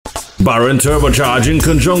Baron Turbocharge in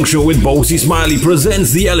conjunction with Bossy Smiley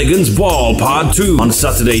presents the Elegance Ball Part 2 on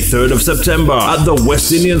Saturday 3rd of September at the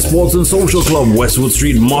West Indian Sports and Social Club, Westwood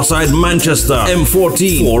Street, Moss Side, Manchester,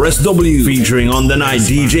 M14 4SW, featuring on the night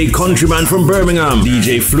DJ Countryman from Birmingham,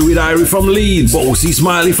 DJ Fluid Irie from Leeds, Bossy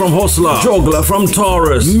Smiley from Hustler, Juggler from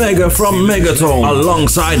Taurus, Mega from Megatone,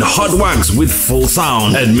 alongside Hot Wax with full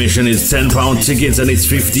sound. Admission is £10 tickets and it's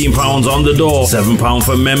 £15 on the door, £7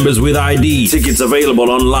 for members with ID. Tickets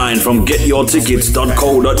available online from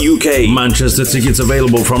getyourtickets.co.uk. Manchester tickets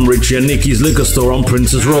available from Richie and Nicky's Liquor Store on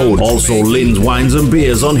Princess Road. Also Lynn's Wines and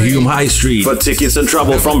Beers on Hume High Street. For tickets and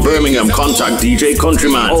travel from Birmingham, contact DJ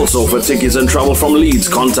Countryman. Also for tickets and travel from Leeds,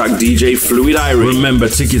 contact DJ Fluid Irie. Remember,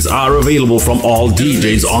 tickets are available from all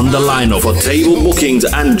DJs on the lineup. For table bookings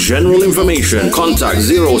and general information, contact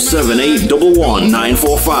 07811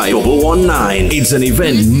 945 119. It's an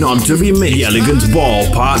event not to be missed. The Elegance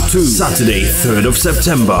Ball Part 2, Saturday 3rd of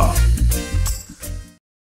September.